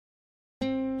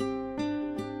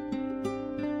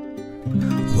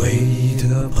唯一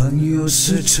的朋友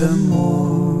是沉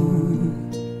默，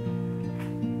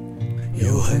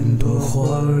有很多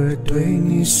话儿对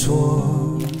你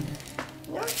说。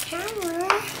 Not camera.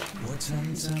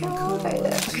 Go over,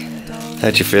 look.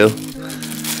 How'd you feel?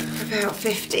 About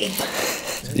 50.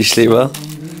 You sleep well?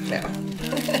 No.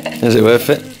 Is it worth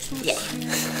it? Yeah.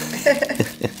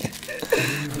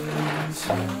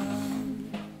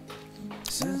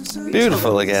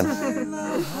 Beautiful again.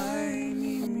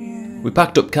 We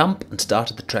packed up camp and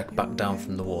started the trek back down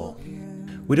from the wall.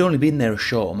 We'd only been there a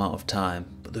short amount of time,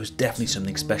 but there was definitely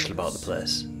something special about the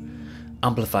place,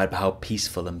 amplified by how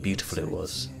peaceful and beautiful it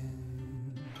was.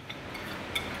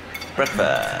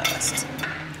 Breakfast.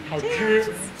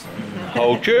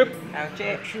 Whole trip.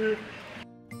 Ouch.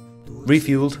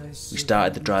 Refueled, we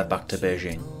started the drive back to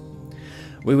Beijing.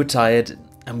 We were tired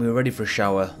and we were ready for a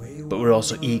shower, but we were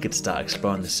also eager to start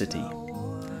exploring the city.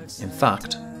 In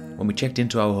fact, when we checked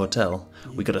into our hotel,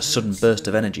 we got a sudden burst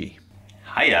of energy.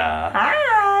 Hiya! Hi!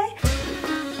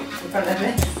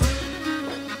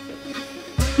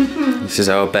 This is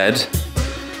our bed,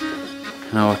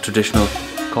 our traditional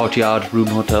courtyard room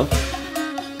hotel.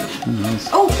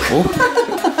 Oh!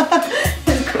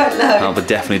 It's quite low. I'll be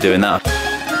definitely doing that.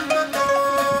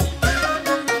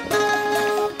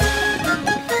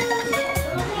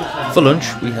 For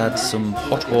lunch, we had some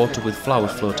hot water with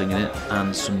flowers floating in it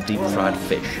and some deep fried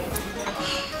fish.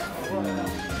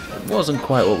 It wasn't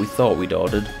quite what we thought we'd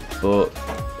ordered, but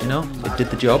you know, it did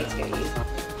the job.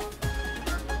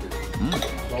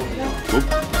 Good.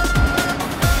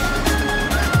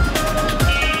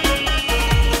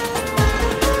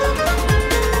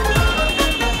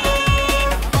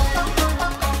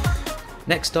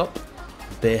 Next stop,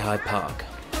 Beihai Park.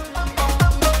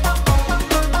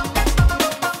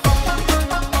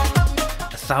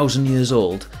 A 1,000 years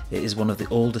old, it is one of the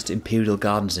oldest imperial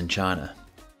gardens in China.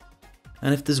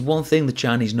 And if there's one thing the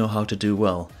Chinese know how to do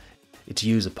well, it's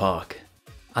use a park,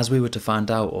 as we were to find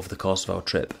out over the course of our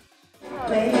trip.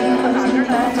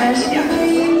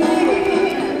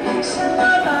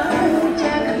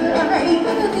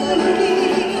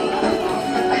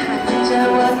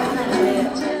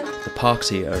 The parks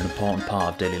here are an important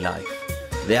part of daily life.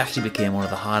 They actually became one of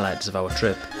the highlights of our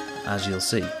trip, as you'll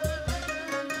see.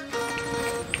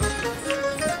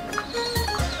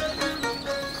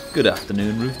 Good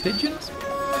afternoon, roof pigeons.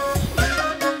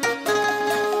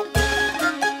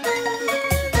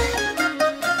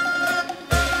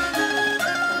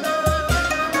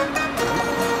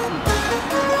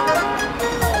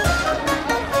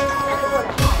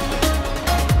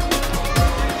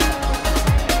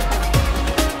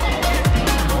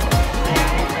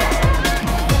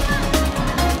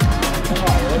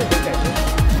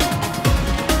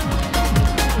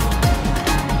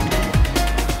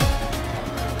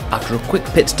 After a quick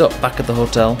pit stop back at the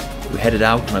hotel, we headed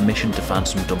out on a mission to find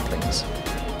some dumplings.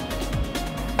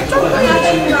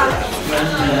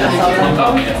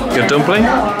 Good dumpling?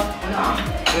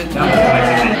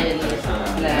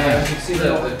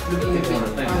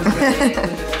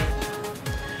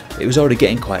 It was already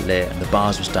getting quite late and the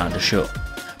bars were starting to shut,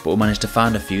 but we managed to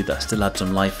find a few that still had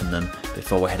some life in them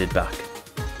before we headed back.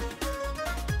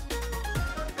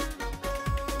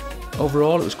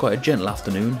 Overall, it was quite a gentle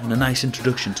afternoon and a nice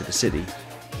introduction to the city.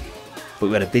 But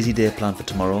we had a busy day planned for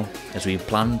tomorrow as we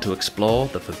planned to explore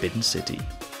the Forbidden City.